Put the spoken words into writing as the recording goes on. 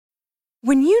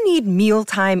When you need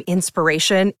mealtime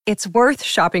inspiration, it's worth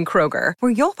shopping Kroger,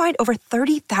 where you'll find over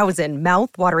 30,000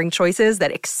 mouth-watering choices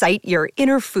that excite your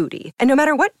inner foodie. And no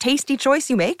matter what tasty choice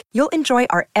you make, you'll enjoy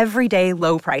our everyday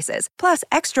low prices, plus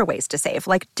extra ways to save,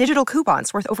 like digital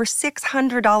coupons worth over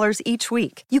 $600 each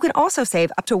week. You can also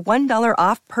save up to $1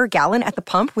 off per gallon at the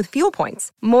pump with fuel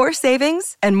points. More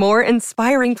savings and more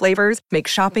inspiring flavors make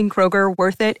shopping Kroger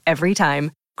worth it every time.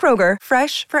 Kroger,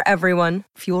 fresh for everyone.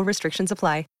 Fuel restrictions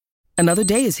apply. Another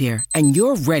day is here, and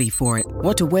you're ready for it.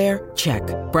 What to wear? Check.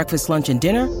 Breakfast, lunch, and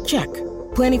dinner? Check.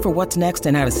 Planning for what's next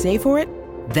and how to save for it?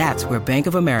 That's where Bank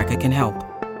of America can help.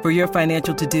 For your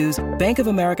financial to-dos, Bank of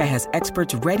America has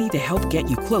experts ready to help get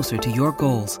you closer to your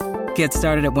goals. Get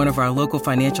started at one of our local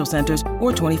financial centers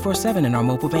or 24/7 in our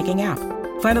mobile banking app.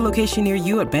 Find a location near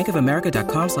you at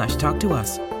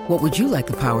bankofamerica.com/talktous. What would you like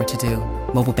the power to do?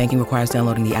 Mobile banking requires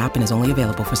downloading the app and is only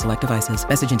available for select devices.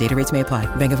 Message and data rates may apply.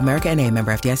 Bank of America N.A.,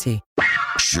 member FDIC.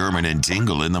 Sherman and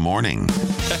Tingle in the morning.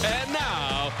 And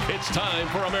now it's time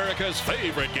for America's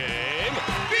favorite game.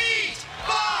 Beat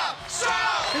Bob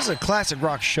Stroud! This is a classic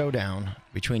rock showdown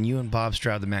between you and Bob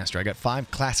Stroud, the master. I got 5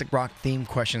 classic rock themed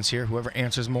questions here. Whoever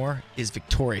answers more is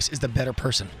victorious, is the better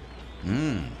person.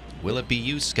 Will it be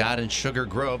you, Scott, in Sugar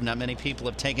Grove? Not many people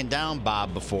have taken down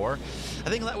Bob before. I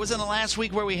think that was in the last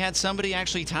week where we had somebody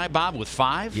actually tie Bob with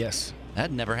 5. Yes. That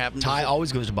never happened Tie before.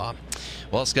 always goes to Bob.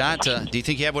 Well, Scott, do you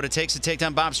think you have what it takes to take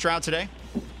down Bob Stroud today?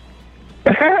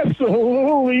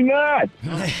 Absolutely not.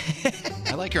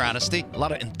 I like your honesty. A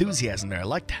lot of enthusiasm there. I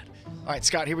like that. All right,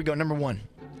 Scott, here we go. Number 1.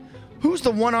 Who's the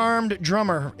one-armed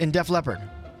drummer in Def Leppard?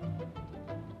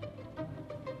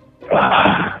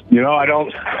 I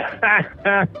don't.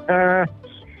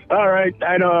 All right,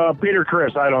 I know Peter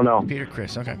Criss. I don't know. Peter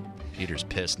Criss, okay. Peter's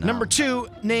pissed now. Number 2,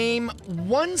 name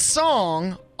one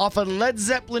song off of Led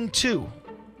Zeppelin 2.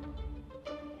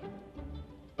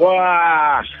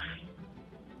 Wow.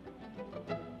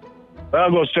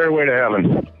 I'll go Stairway to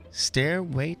Heaven.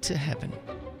 Stairway to Heaven.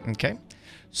 Okay.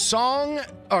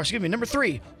 Number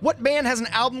 3. What band has an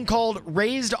album called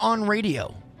Raised on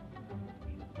Radio?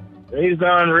 Raised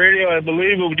on Radio, I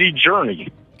believe it would be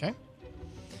Journey. Okay.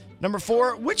 Number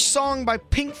 4. Which song by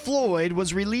Pink Floyd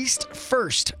was released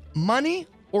first? Money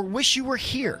or Wish You Were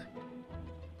Here?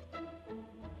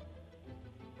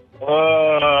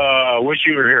 Wish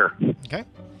You Were Here. Okay.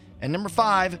 And number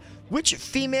 5. Which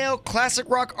female classic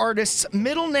rock artist's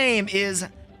middle name is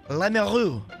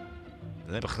Lemereux?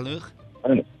 I don't know. I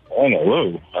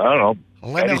don't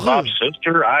know. Eddie Bob's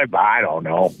sister? I don't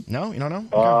know. No, you don't know?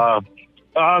 Okay.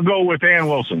 I'll go with Ann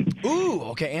Wilson. Ooh,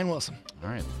 okay, Ann Wilson. All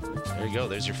right. There you go.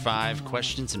 There's your 5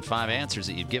 questions and 5 answers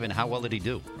that you've given. How well did he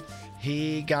do?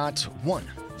 He got 1.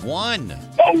 1.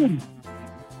 Oh!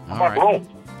 All right.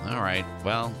 All right.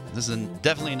 Well, this is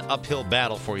definitely an uphill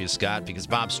battle for you, Scott, because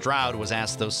Bob Stroud was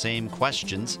asked those same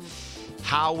questions.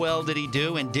 How well did he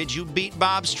do, and did you beat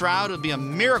Bob Stroud? It would be a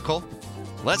miracle.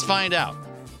 Let's find out.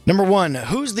 Number 1,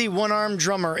 who's the one-armed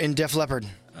drummer in Def Leppard?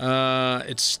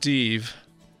 It's Steve.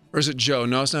 Or is it Joe?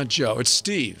 No, it's not Joe. It's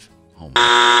Steve. Oh,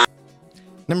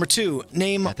 Number 2,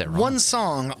 name one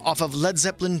song off of Led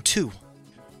Zeppelin 2.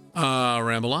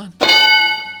 Ramble On.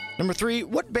 Number 3,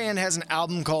 what band has an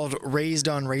album called Raised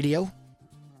on Radio?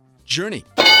 Journey.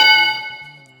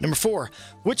 Number 4,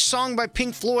 which song by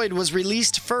Pink Floyd was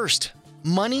released first?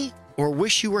 Money or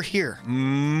Wish You Were Here?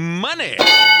 Money.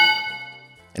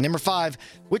 And number 5,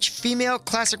 which female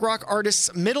classic rock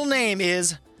artist's middle name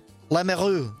is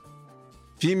Lemereux?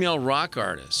 Female rock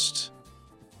artist.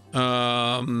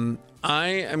 I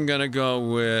am going to go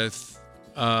with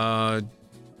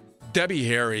Debbie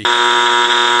Harry.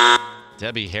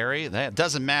 Debbie Harry? That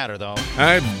doesn't matter, though.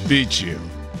 I beat you.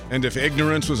 And if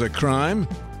ignorance was a crime,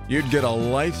 you'd get a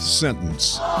life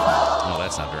sentence. Oh,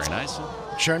 that's not very nice.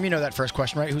 Sherman, you know that first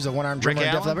question, right? Who's the one-armed drummer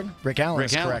in Def Leppard? Rick Allen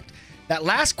is correct. That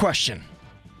last question,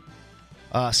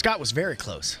 Scott was very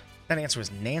close. That answer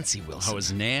was Nancy Wilson. Oh, it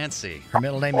was Nancy. Her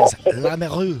middle name is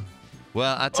Lemereux.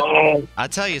 Well, I'll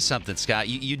tell you something, Scott.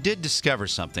 You did discover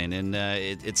something, and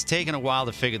it's taken a while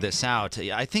to figure this out.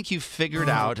 I think you figured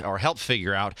out, or helped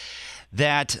figure out,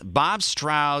 that Bob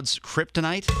Stroud's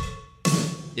kryptonite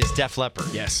is Def Leppard.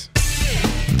 Yes.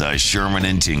 The Sherman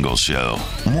and Tingle Show.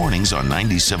 Mornings on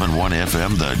 97.1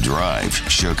 FM The Drive,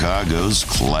 Chicago's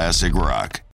classic rock.